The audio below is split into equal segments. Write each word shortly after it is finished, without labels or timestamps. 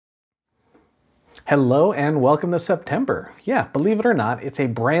Hello and welcome to September. Yeah, believe it or not, it's a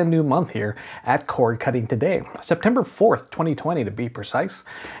brand new month here at Cord Cutting Today, September 4th, 2020 to be precise.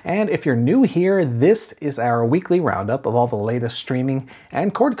 And if you're new here, this is our weekly roundup of all the latest streaming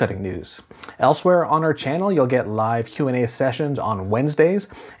and cord cutting news. Elsewhere on our channel, you'll get live Q&A sessions on Wednesdays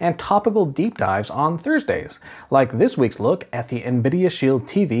and topical deep dives on Thursdays, like this week's look at the NVIDIA Shield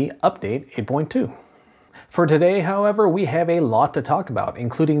TV Update 8.2. For today, however, we have a lot to talk about,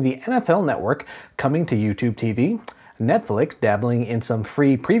 including the NFL Network coming to YouTube TV, Netflix dabbling in some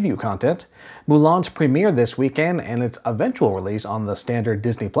free preview content, Mulan's premiere this weekend and its eventual release on the standard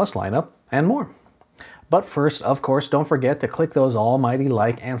Disney Plus lineup, and more. But first, of course, don't forget to click those almighty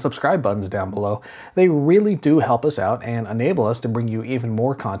like and subscribe buttons down below. They really do help us out and enable us to bring you even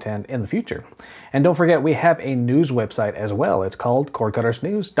more content in the future. And don't forget, we have a news website as well. It's called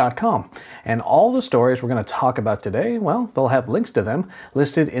cordcuttersnews.com. And all the stories we're going to talk about today, well, they'll have links to them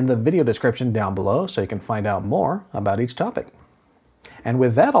listed in the video description down below so you can find out more about each topic. And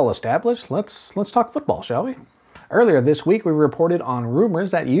with that all established, let's talk football, shall we? Earlier this week, we reported on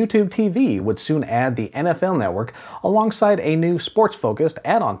rumors that YouTube TV would soon add the NFL Network alongside a new sports-focused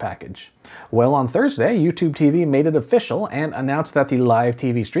add-on package. Well, on Thursday, YouTube TV made it official and announced that the live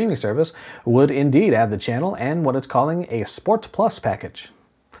TV streaming service would indeed add the channel and what it's calling a Sports Plus package.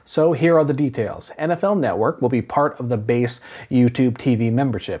 So here are the details. NFL Network will be part of the base YouTube TV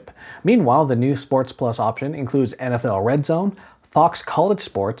membership. Meanwhile, the new Sports Plus option includes NFL Red Zone, Fox College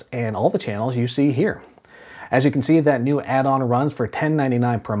Sports, and all the channels you see here. As you can see, that new add-on runs for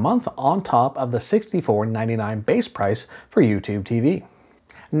 $10.99 per month on top of the $64.99 base price for YouTube TV.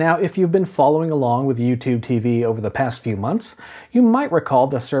 Now, if you've been following along with YouTube TV over the past few months, you might recall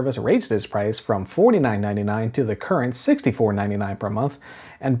the service raised its price from $49.99 to the current $64.99 per month,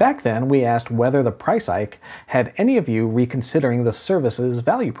 and back then we asked whether the price hike had any of you reconsidering the service's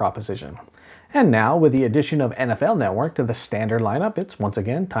value proposition. And now, with the addition of NFL Network to the standard lineup, it's once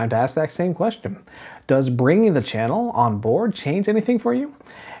again time to ask that same question. Does bringing the channel on board change anything for you?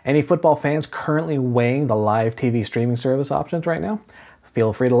 Any football fans currently weighing the live TV streaming service options right now?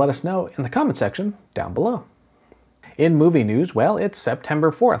 Feel free to let us know in the comment section down below. In movie news, well, it's September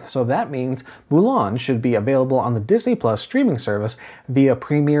 4th, so that means Mulan should be available on the Disney Plus streaming service via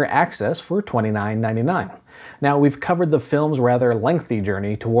Premier Access for $29.99. Now, we've covered the film's rather lengthy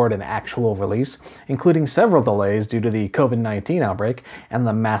journey toward an actual release, including several delays due to the COVID-19 outbreak and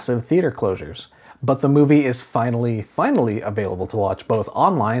the massive theater closures. But the movie is finally available to watch both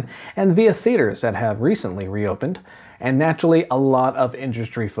online and via theaters that have recently reopened. And naturally, a lot of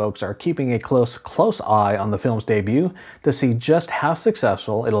industry folks are keeping a close eye on the film's debut to see just how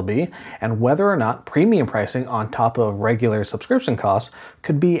successful it'll be and whether or not premium pricing on top of regular subscription costs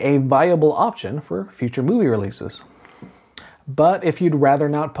could be a viable option for future movie releases. But if you'd rather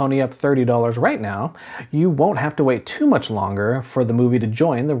not pony up $30 right now, you won't have to wait too much longer for the movie to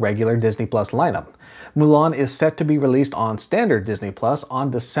join the regular Disney Plus lineup. Mulan is set to be released on standard Disney Plus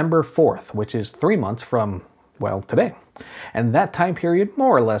on December 4th, which is 3 months from, well, today. And that time period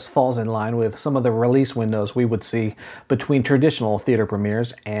more or less falls in line with some of the release windows we would see between traditional theater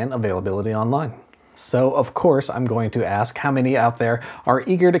premieres and availability online. So, of course, I'm going to ask how many out there are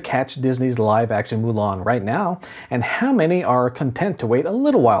eager to catch Disney's live-action Mulan right now, and how many are content to wait a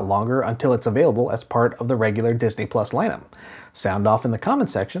little while longer until it's available as part of the regular Disney Plus lineup. Sound off in the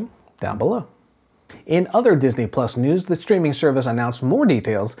comment section down below. In other Disney Plus news, the streaming service announced more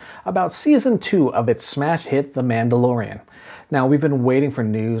details about Season 2 of its smash hit The Mandalorian. Now, we've been waiting for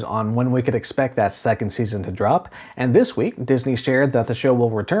news on when we could expect that second season to drop, and this week, Disney shared that the show will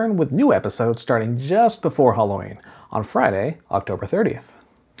return with new episodes starting just before Halloween, on Friday, October 30th.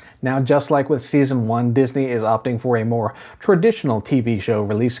 Now, just like with Season 1, Disney is opting for a more traditional TV show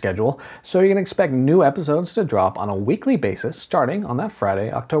release schedule, so you can expect new episodes to drop on a weekly basis starting on that Friday,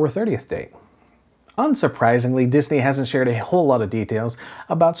 October 30th date. Unsurprisingly, Disney hasn't shared a whole lot of details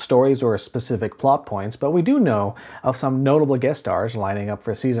about stories or specific plot points, but we do know of some notable guest stars lining up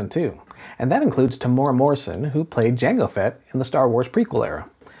for Season 2. And that includes Tamora Morrison, who played Jango Fett in the Star Wars prequel era.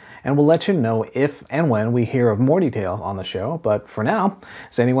 And we'll let you know if and when we hear of more details on the show, but for now,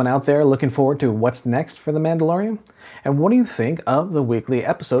 is anyone out there looking forward to what's next for The Mandalorian? And what do you think of the weekly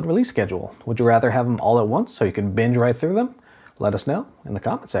episode release schedule? Would you rather have them all at once so you can binge right through them? Let us know in the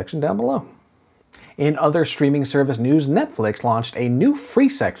comment section down below. In other streaming service news, Netflix launched a new free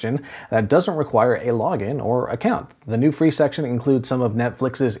section that doesn't require a login or account. The new free section includes some of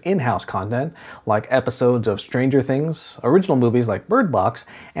Netflix's in-house content, like episodes of Stranger Things, original movies like Bird Box,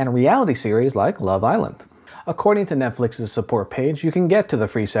 and reality series like Love Island. According to Netflix's support page, you can get to the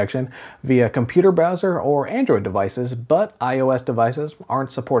free section via computer browser or Android devices, but iOS devices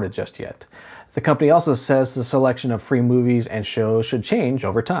aren't supported just yet. The company also says the selection of free movies and shows should change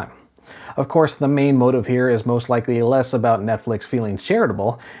over time. Of course, the main motive here is most likely less about Netflix feeling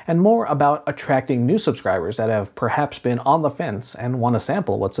charitable and more about attracting new subscribers that have perhaps been on the fence and want to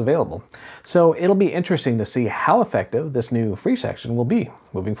sample what's available. So it'll be interesting to see how effective this new free section will be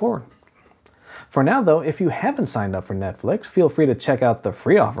moving forward. For now though, if you haven't signed up for Netflix, feel free to check out the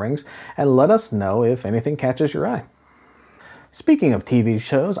free offerings and let us know if anything catches your eye. Speaking of TV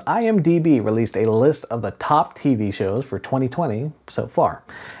shows, IMDb released a list of the top TV shows for 2020 so far.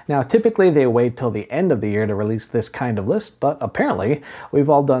 Now, typically they wait till the end of the year to release this kind of list, but apparently we've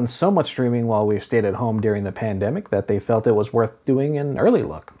all done so much streaming while we've stayed at home during the pandemic that they felt it was worth doing an early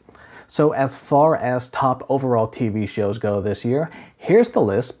look. So as far as top overall TV shows go this year, here's the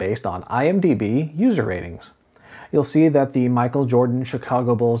list based on IMDb user ratings. You'll see that the Michael Jordan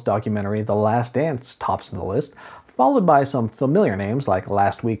Chicago Bulls documentary The Last Dance tops the list, followed by some familiar names like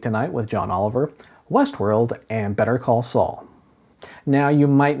Last Week Tonight with John Oliver, Westworld, and Better Call Saul. Now, you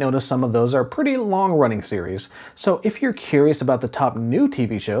might notice some of those are pretty long-running series, so if you're curious about the top new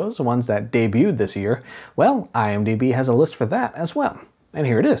TV shows, ones that debuted this year, well, IMDb has a list for that as well. And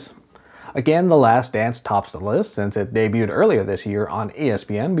here it is. Again, The Last Dance tops the list since it debuted earlier this year on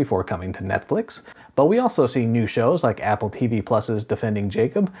ESPN before coming to Netflix. But we also see new shows like Apple TV Plus's Defending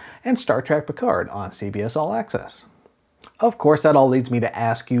Jacob and Star Trek Picard on CBS All Access. Of course, that all leads me to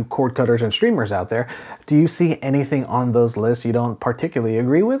ask you cord cutters and streamers out there, do you see anything on those lists you don't particularly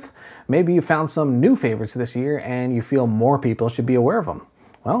agree with? Maybe you found some new favorites this year and you feel more people should be aware of them.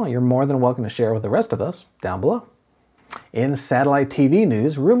 Well, you're more than welcome to share with the rest of us down below. In satellite TV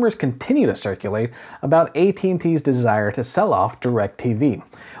news, rumors continue to circulate about AT&T's desire to sell off DirecTV.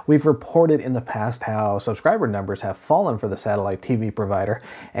 We've reported in the past how subscriber numbers have fallen for the satellite TV provider,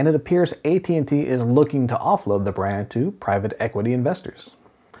 and it appears AT&T is looking to offload the brand to private equity investors.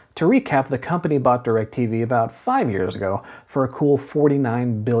 To recap, the company bought DirecTV about 5 years ago for a cool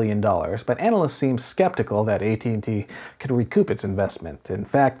 $49 billion, but analysts seem skeptical that AT&T could recoup its investment. In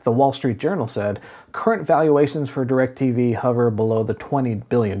fact, the Wall Street Journal said current valuations for DirecTV hover below the $20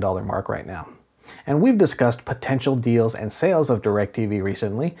 billion mark right now. And we've discussed potential deals and sales of DirecTV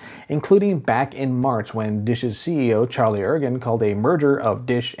recently, including back in March when Dish's CEO Charlie Ergen called a merger of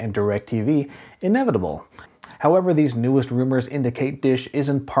Dish and DirecTV inevitable. However, these newest rumors indicate Dish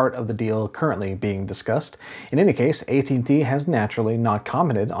isn't part of the deal currently being discussed. In any case, AT&T has naturally not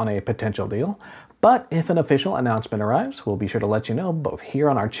commented on a potential deal, but if an official announcement arrives, we'll be sure to let you know both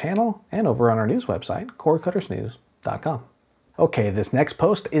here on our channel and over on our news website, cordcuttersnews.com. Okay, this next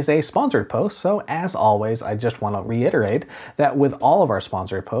post is a sponsored post, so as always, I just want to reiterate that with all of our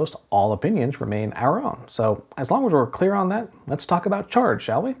sponsored posts, all opinions remain our own. So as long as we're clear on that, let's talk about Charge,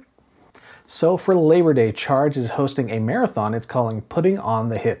 shall we? So for Labor Day, Charge is hosting a marathon it's calling Putting on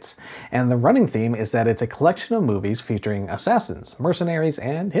the Hits. And the running theme is that it's a collection of movies featuring assassins, mercenaries,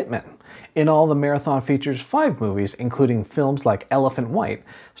 and hitmen. In all, the marathon features 5 movies, including films like Elephant White,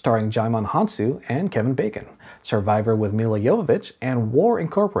 starring Djimon Hounsou and Kevin Bacon, Survivor with Mila Jovovich, and War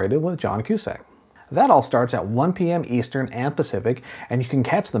Incorporated with John Cusack. That all starts at 1 p.m. Eastern and Pacific, and you can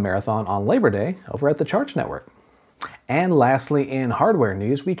catch the marathon on Labor Day over at the Charge Network. And lastly, in hardware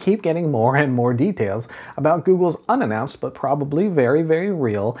news, we keep getting more and more details about Google's unannounced but probably very, very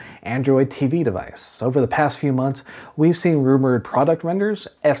real Android TV device. Over the past few months, we've seen rumored product renders,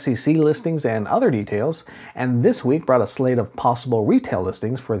 FCC listings, and other details, and this week brought a slate of possible retail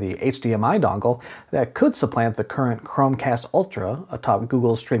listings for the HDMI dongle that could supplant the current Chromecast Ultra atop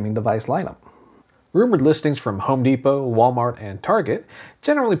Google's streaming device lineup. Rumored listings from Home Depot, Walmart, and Target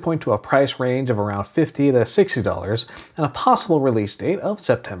generally point to a price range of around $50 to $60 and a possible release date of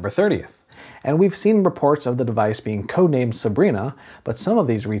September 30th. And we've seen reports of the device being codenamed Sabrina, but some of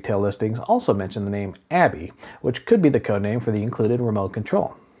these retail listings also mention the name Abby, which could be the codename for the included remote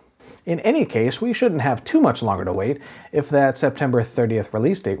control. In any case, we shouldn't have too much longer to wait if that September 30th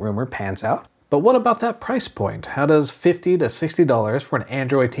release date rumor pans out. But what about that price point? How does $50 to $60 for an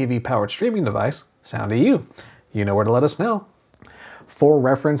Android TV powered streaming device sound to you? You know where to let us know. For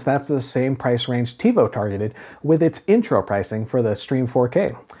reference, that's the same price range TiVo targeted with its intro pricing for the Stream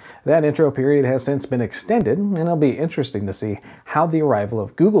 4K. That intro period has since been extended, and it'll be interesting to see how the arrival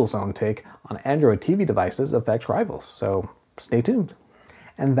of Google's own take on Android TV devices affects rivals, so stay tuned.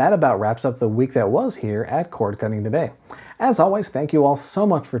 And that about wraps up the week that was here at Cord Cutting Today. As always, thank you all so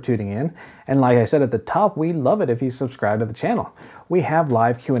much for tuning in, and like I said at the top, we'd love it if you subscribe to the channel. We have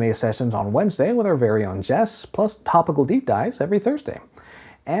live Q&A sessions on Wednesday with our very own Jess, plus topical deep dives every Thursday.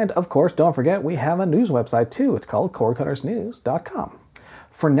 And of course, don't forget, we have a news website too. It's called cordcuttersnews.com.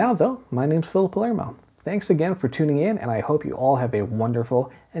 For now though, my name's Phil Palermo. Thanks again for tuning in, and I hope you all have a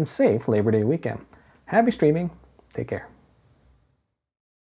wonderful and safe Labor Day weekend. Happy streaming. Take care.